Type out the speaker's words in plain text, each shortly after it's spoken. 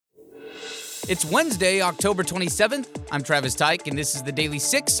It's Wednesday, October 27th. I'm Travis Tyke, and this is the Daily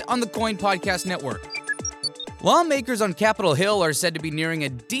Six on the Coin Podcast Network. Lawmakers on Capitol Hill are said to be nearing a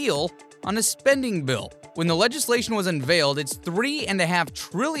deal on a spending bill. When the legislation was unveiled, its $3.5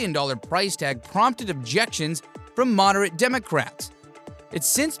 trillion price tag prompted objections from moderate Democrats. It's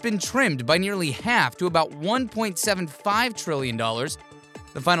since been trimmed by nearly half to about $1.75 trillion.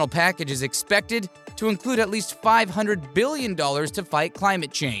 The final package is expected to include at least $500 billion to fight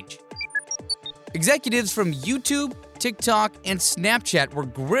climate change. Executives from YouTube, TikTok, and Snapchat were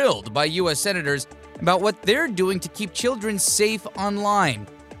grilled by U.S. senators about what they're doing to keep children safe online.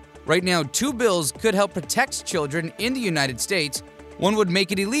 Right now, two bills could help protect children in the United States. One would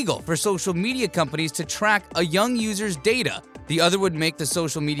make it illegal for social media companies to track a young user's data. The other would make the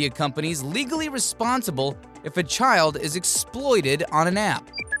social media companies legally responsible if a child is exploited on an app.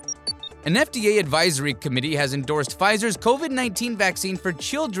 An FDA advisory committee has endorsed Pfizer's COVID-19 vaccine for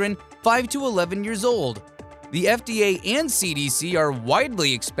children 5 to 11 years old. The FDA and CDC are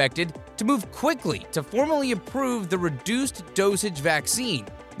widely expected to move quickly to formally approve the reduced dosage vaccine.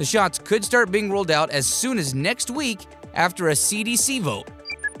 The shots could start being rolled out as soon as next week after a CDC vote.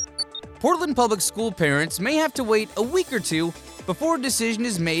 Portland Public School parents may have to wait a week or two before a decision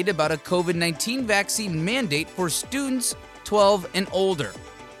is made about a COVID-19 vaccine mandate for students 12 and older.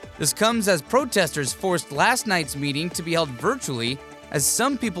 This comes as protesters forced last night's meeting to be held virtually as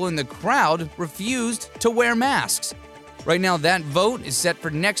some people in the crowd refused to wear masks. Right now, that vote is set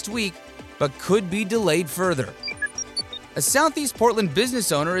for next week, but could be delayed further. A Southeast Portland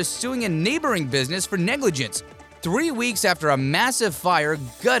business owner is suing a neighboring business for negligence 3 weeks after a massive fire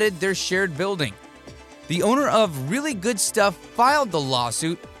gutted their shared building. The owner of Really Good Stuff filed the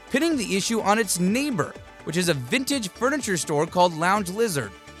lawsuit, pinning the issue on its neighbor, which is a vintage furniture store called Lounge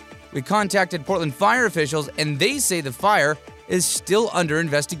Lizard. We contacted Portland fire officials, and they say the fire is still under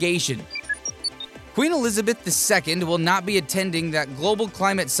investigation. Queen Elizabeth II will not be attending that global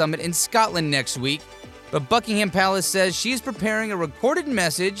climate summit in Scotland next week, but Buckingham Palace says she is preparing a recorded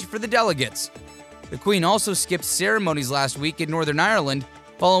message for the delegates. The Queen also skipped ceremonies last week in Northern Ireland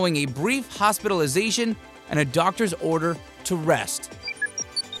following a brief hospitalization and a doctor's order to rest.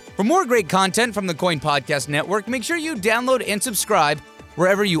 For more great content from the Coin Podcast Network, make sure you download and subscribe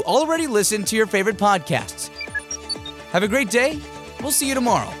wherever you already listen to your favorite podcasts. Have a great day. We'll see you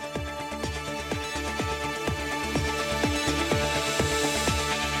tomorrow.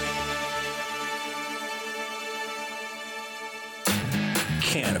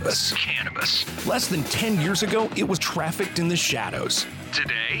 Cannabis. Less than 10 years ago, it was trafficked in the shadows.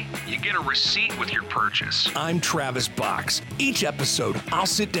 Today, you get a receipt with your purchase. I'm Travis Box. Each episode, I'll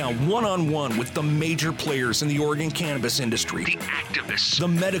sit down one-on-one with the major players in the Oregon cannabis industry. The activists. The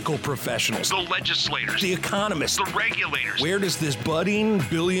medical professionals. The legislators. The economists. The regulators. Where does this budding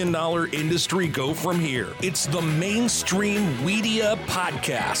billion-dollar industry go from here? It's the Mainstream Media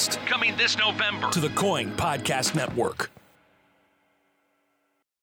Podcast. Coming this November to the Coin Podcast Network.